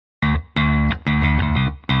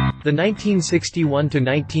The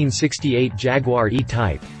 1961–1968 Jaguar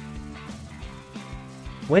E-Type.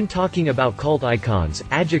 When talking about cult icons,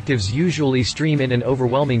 adjectives usually stream in an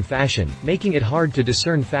overwhelming fashion, making it hard to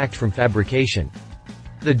discern fact from fabrication.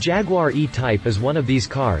 The Jaguar E-Type is one of these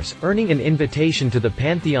cars, earning an invitation to the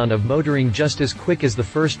pantheon of motoring just as quick as the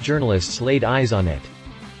first journalists laid eyes on it.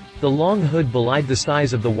 The long hood belied the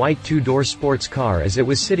size of the white two-door sports car as it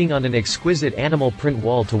was sitting on an exquisite animal print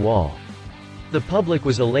wall-to-wall. The public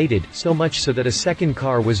was elated, so much so that a second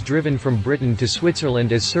car was driven from Britain to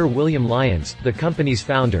Switzerland as Sir William Lyons, the company's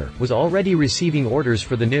founder, was already receiving orders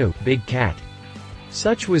for the new, big cat.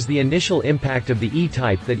 Such was the initial impact of the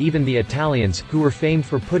E-Type that even the Italians, who were famed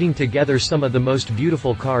for putting together some of the most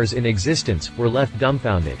beautiful cars in existence, were left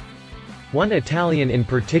dumbfounded. One Italian in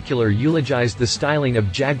particular eulogized the styling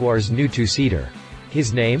of Jaguar's new two-seater.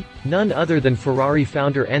 His name? None other than Ferrari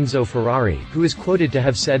founder Enzo Ferrari, who is quoted to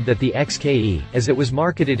have said that the XKE, as it was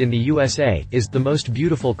marketed in the USA, is the most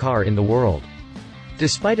beautiful car in the world.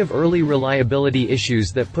 Despite of early reliability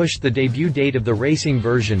issues that pushed the debut date of the racing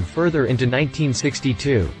version further into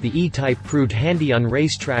 1962, the E-Type proved handy on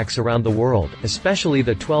racetracks around the world, especially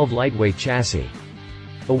the 12 lightweight chassis.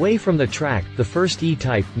 Away from the track, the first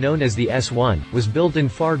E-Type, known as the S1, was built in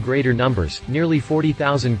far greater numbers, nearly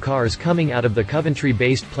 40,000 cars coming out of the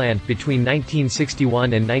Coventry-based plant between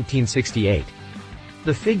 1961 and 1968.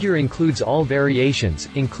 The figure includes all variations,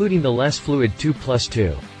 including the less fluid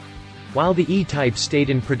 2+2. While the E-Type stayed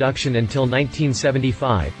in production until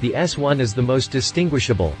 1975, the S1 is the most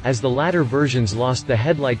distinguishable, as the latter versions lost the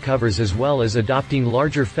headlight covers as well as adopting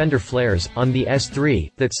larger fender flares, on the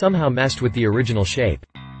S3, that somehow messed with the original shape.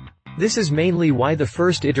 This is mainly why the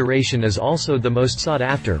first iteration is also the most sought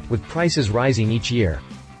after, with prices rising each year.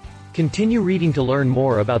 Continue reading to learn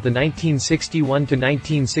more about the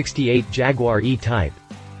 1961–1968 Jaguar E-Type.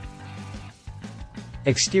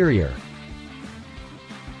 Exterior.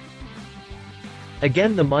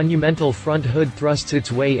 Again, the monumental front hood thrusts its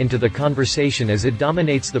way into the conversation as it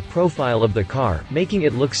dominates the profile of the car, making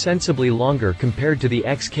it look sensibly longer compared to the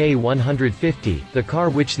XK150, the car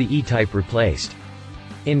which the E-Type replaced.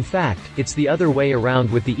 In fact, it's the other way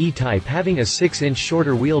around, with the E-Type having a 6-inch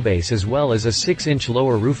shorter wheelbase as well as a 6-inch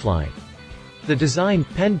lower roofline. The design,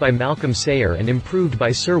 penned by Malcolm Sayer and improved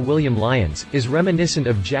by Sir William Lyons, is reminiscent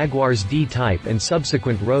of Jaguar's D-Type and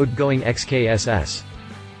subsequent road-going XKSS.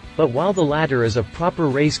 But while the latter is a proper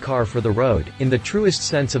race car for the road, in the truest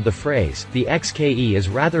sense of the phrase, the XKE is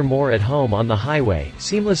rather more at home on the highway,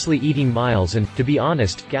 seamlessly eating miles and, to be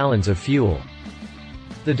honest, gallons of fuel.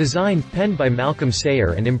 The design, penned by Malcolm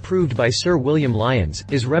Sayer and improved by Sir William Lyons,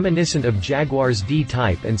 is reminiscent of Jaguar's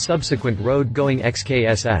D-Type and subsequent road-going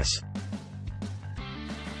XKSS.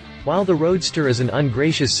 While the Roadster is an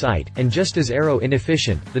ungracious sight, and just as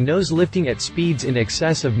aero-inefficient, the nose lifting at speeds in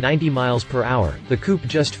excess of 90 miles per hour, the coupe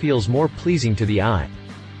just feels more pleasing to the eye.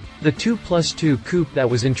 The 2+2 coupe that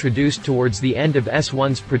was introduced towards the end of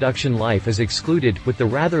S1's production life is excluded, with the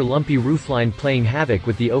rather lumpy roofline playing havoc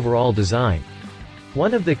with the overall design.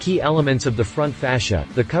 One of the key elements of the front fascia,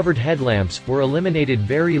 the covered headlamps, were eliminated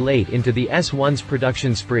very late into the S1's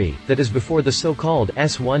production spree, that is before the so-called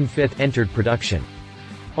S1 entered production.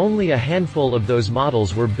 Only a handful of those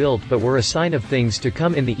models were built but were a sign of things to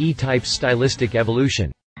come in the E-Type's stylistic evolution.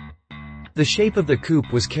 The shape of the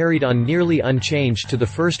coupe was carried on nearly unchanged to the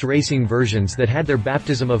first racing versions that had their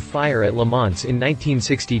baptism of fire at Le Mans in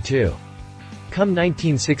 1962. Come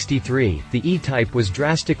 1963, the E-Type was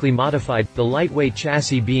drastically modified, the lightweight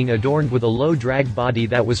chassis being adorned with a low-drag body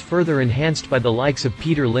that was further enhanced by the likes of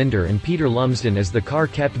Peter Linder and Peter Lumsden as the car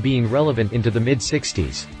kept being relevant into the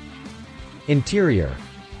mid-60s. Interior.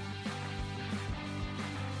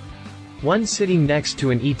 One sitting next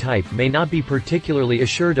to an E-Type may not be particularly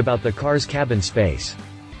assured about the car's cabin space.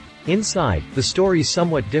 Inside, the story's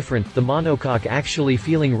somewhat different, the monocoque actually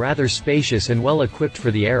feeling rather spacious and well-equipped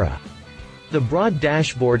for the era. The broad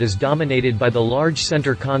dashboard is dominated by the large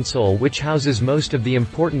center console which houses most of the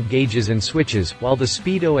important gauges and switches, while the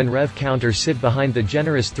speedo and rev counter sit behind the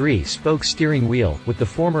generous 3-spoke steering wheel, with the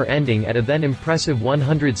former ending at a then impressive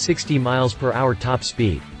 160 miles per hour top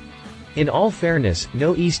speed. In all fairness,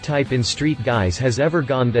 no E-Type in Street Guys has ever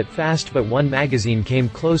gone that fast, but one magazine came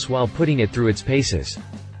close while putting it through its paces.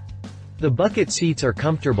 The bucket seats are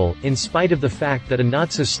comfortable, in spite of the fact that a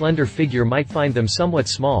not-so-slender figure might find them somewhat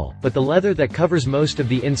small, but the leather that covers most of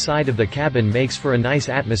the inside of the cabin makes for a nice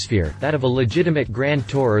atmosphere, that of a legitimate grand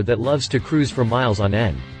tourer that loves to cruise for miles on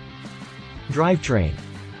end. Drivetrain.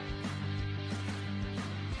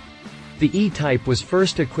 The E-Type was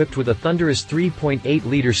first equipped with a thunderous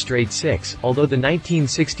 3.8-liter straight-six, although the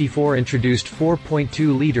 1964 introduced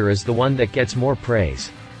 4.2-liter is the one that gets more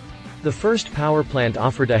praise. The first powerplant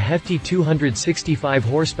offered a hefty 265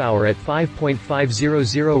 horsepower at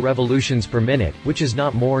 5.500 revolutions per minute, which is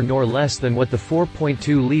not more nor less than what the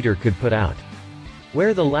 4.2-liter could put out.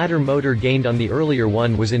 Where the latter motor gained on the earlier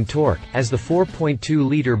one was in torque, as the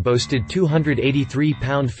 4.2-liter boasted 283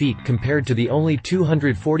 pound-feet compared to the only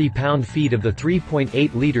 240 pound-feet of the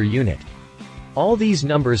 3.8-liter unit. All these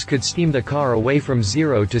numbers could steam the car away from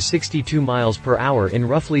 0 to 62 miles per hour in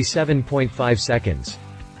roughly 7.5 seconds.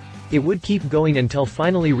 It would keep going until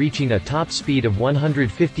finally reaching a top speed of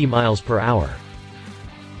 150 miles per hour.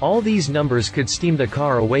 All these numbers could steam the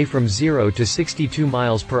car away from 0 to 62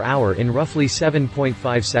 miles per hour in roughly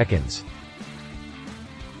 7.5 seconds.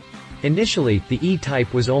 Initially, the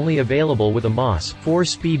E-Type was only available with a Moss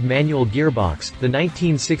 4-speed manual gearbox, the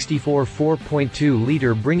 1964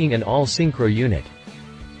 4.2-liter bringing an all-synchro unit.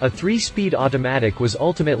 A 3-speed automatic was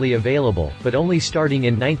ultimately available, but only starting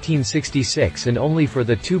in 1966 and only for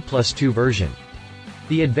the 2+2 version.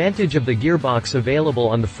 The advantage of the gearbox available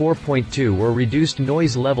on the 4.2 were reduced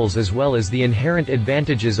noise levels as well as the inherent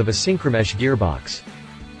advantages of a synchromesh gearbox.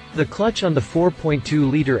 The clutch on the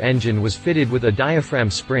 4.2-liter engine was fitted with a diaphragm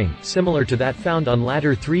spring, similar to that found on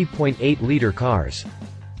latter 3.8-liter cars.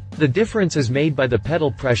 The difference is made by the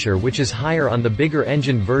pedal pressure, which is higher on the bigger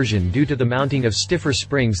engine version due to the mounting of stiffer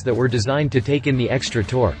springs that were designed to take in the extra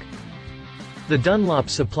torque. The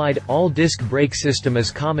Dunlop-supplied, all-disc brake system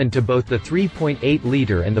is common to both the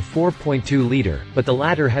 3.8-liter and the 4.2-liter, but the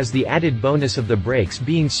latter has the added bonus of the brakes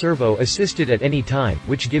being servo-assisted at any time,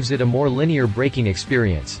 which gives it a more linear braking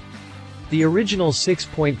experience. The original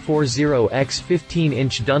 6.40 x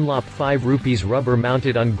 15-inch Dunlop 5 rupees rubber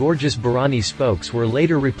mounted on gorgeous Barani spokes were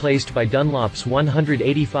later replaced by Dunlop's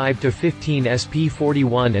 185-15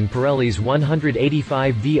 SP41 and Pirelli's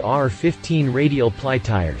 185 VR15 radial ply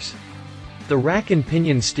tires. The rack and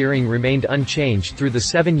pinion steering remained unchanged through the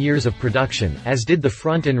 7 years of production, as did the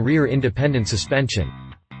front and rear independent suspension.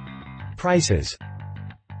 Prices.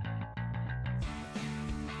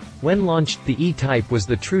 When launched, the E-Type was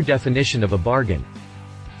the true definition of a bargain.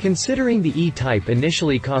 Considering the E-Type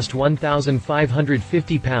initially cost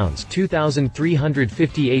 £1,550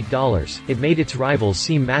 $2,358, it made its rivals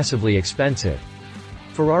seem massively expensive.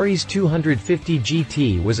 Ferrari's 250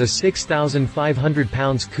 GT was a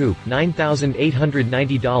 £6,500 coupe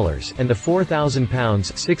 $9,890 and the £4,000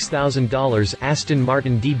 $6,000 Aston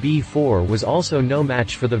Martin DB4 was also no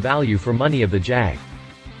match for the value for money of the Jag.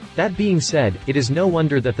 That being said, it is no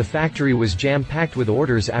wonder that the factory was jam-packed with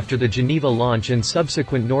orders after the Geneva launch and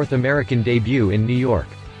subsequent North American debut in New York.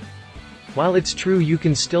 While it's true you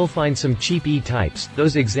can still find some cheap E-Types,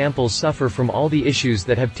 those examples suffer from all the issues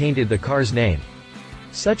that have tainted the car's name.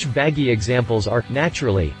 Such baggy examples are,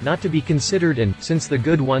 naturally, not to be considered and, since the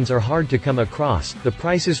good ones are hard to come across, the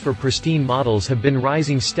prices for pristine models have been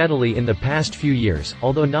rising steadily in the past few years,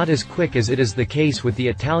 although not as quick as it is the case with the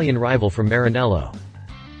Italian rival from Maranello.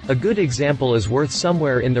 A good example is worth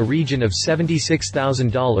somewhere in the region of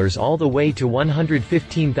 $76,000 all the way to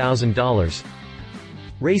 $115,000.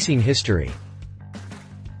 Racing history.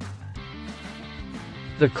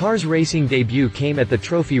 The car's racing debut came at the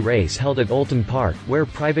trophy race held at Oulton Park, where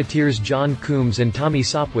privateers John Coombs and Tommy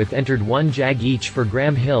Sopwith entered one Jag each for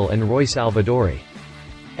Graham Hill and Roy Salvadori.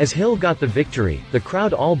 As Hill got the victory, the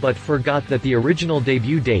crowd all but forgot that the original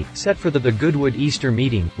debut date, set for the Goodwood Easter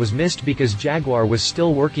meeting, was missed because Jaguar was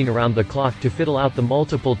still working around the clock to fiddle out the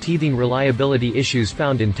multiple teething reliability issues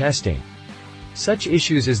found in testing. Such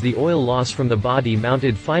issues as the oil loss from the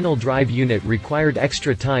body-mounted final drive unit required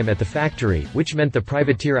extra time at the factory, which meant the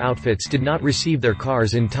privateer outfits did not receive their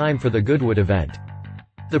cars in time for the Goodwood event.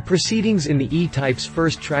 The proceedings in the E-Type's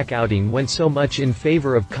first track outing went so much in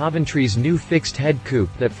favor of Coventry's new fixed-head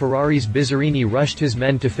coupe that Ferrari's Bizzarini rushed his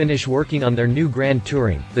men to finish working on their new Grand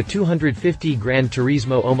Touring, the 250 Gran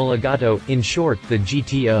Turismo Omologato, in short, the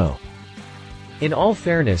GTO. In all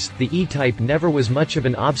fairness, the E-Type never was much of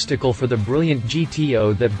an obstacle for the brilliant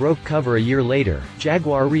GTO that broke cover a year later,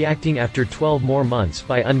 Jaguar reacting after 12 more months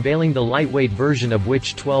by unveiling the lightweight version of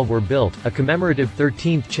which 12 were built, a commemorative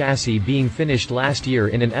 13th chassis being finished last year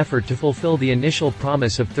in an effort to fulfill the initial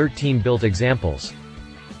promise of 13 built examples.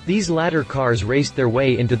 These latter cars raced their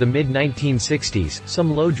way into the mid-1960s,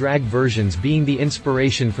 some low-drag versions being the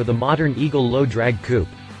inspiration for the modern Eagle low-drag coupe.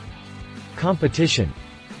 Competition.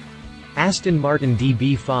 Aston Martin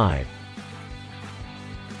DB5.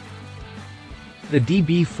 The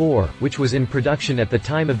DB4, which was in production at the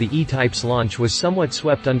time of the E-Type's launch, was somewhat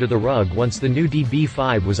swept under the rug once the new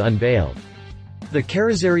DB5 was unveiled. The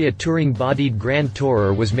Carrozzeria touring-bodied Grand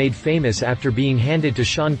Tourer was made famous after being handed to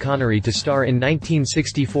Sean Connery to star in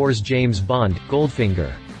 1964's James Bond,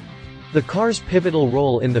 Goldfinger. The car's pivotal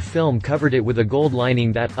role in the film covered it with a gold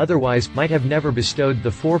lining that, otherwise, might have never bestowed the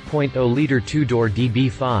 4.0-liter two-door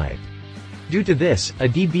DB5. Due to this, a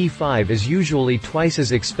DB5 is usually twice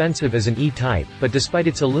as expensive as an E-Type, but despite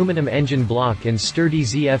its aluminum engine block and sturdy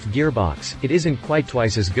ZF gearbox, it isn't quite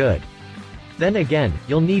twice as good. Then again,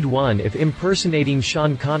 you'll need one if impersonating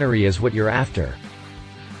Sean Connery is what you're after.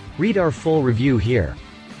 Read our full review here.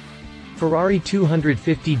 Ferrari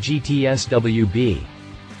 250 GT SWB.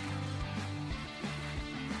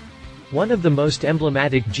 One of the most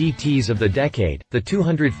emblematic GTs of the decade, the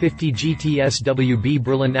 250 GT SWB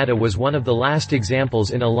Berlinetta was one of the last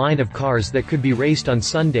examples in a line of cars that could be raced on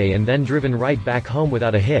Sunday and then driven right back home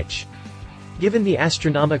without a hitch. Given the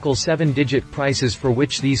astronomical 7-digit prices for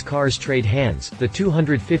which these cars trade hands, the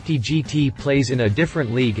 250 GT plays in a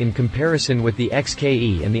different league in comparison with the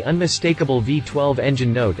XKE, and the unmistakable V12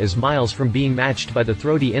 engine note is miles from being matched by the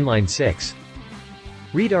throaty inline-6.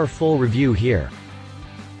 Read our full review here.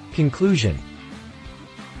 Conclusion.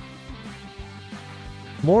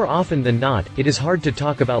 More often than not, it is hard to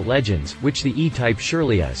talk about legends, which the E-Type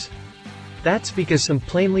surely is. That's because some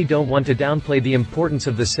plainly don't want to downplay the importance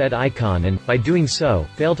of the said icon and, by doing so,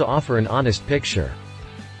 fail to offer an honest picture.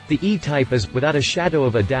 The E-Type is, without a shadow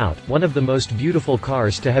of a doubt, one of the most beautiful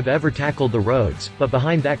cars to have ever tackled the roads, but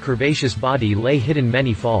behind that curvaceous body lay hidden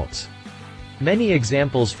many faults. Many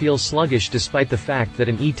examples feel sluggish despite the fact that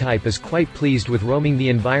an E-Type is quite pleased with roaming the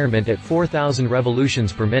environment at 4,000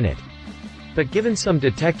 revolutions per minute. But given some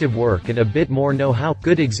detective work and a bit more know-how,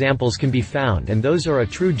 good examples can be found, and those are a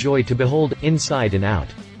true joy to behold, inside and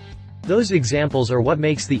out. Those examples are what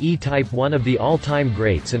makes the E-Type one of the all-time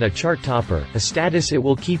greats and a chart topper, a status it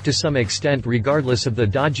will keep to some extent regardless of the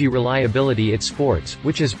dodgy reliability it sports,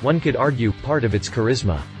 which is, one could argue, part of its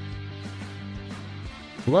charisma.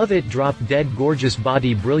 Love it. Drop dead gorgeous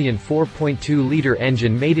body, brilliant 4.2-liter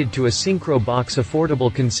engine mated to a synchro box,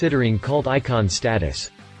 affordable considering cult icon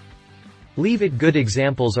status. Leave it. Good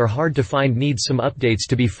examples are hard to find, needs some updates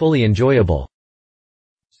to be fully enjoyable.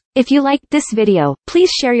 If you liked this video,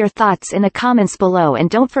 please share your thoughts in the comments below and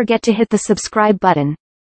don't forget to hit the subscribe button.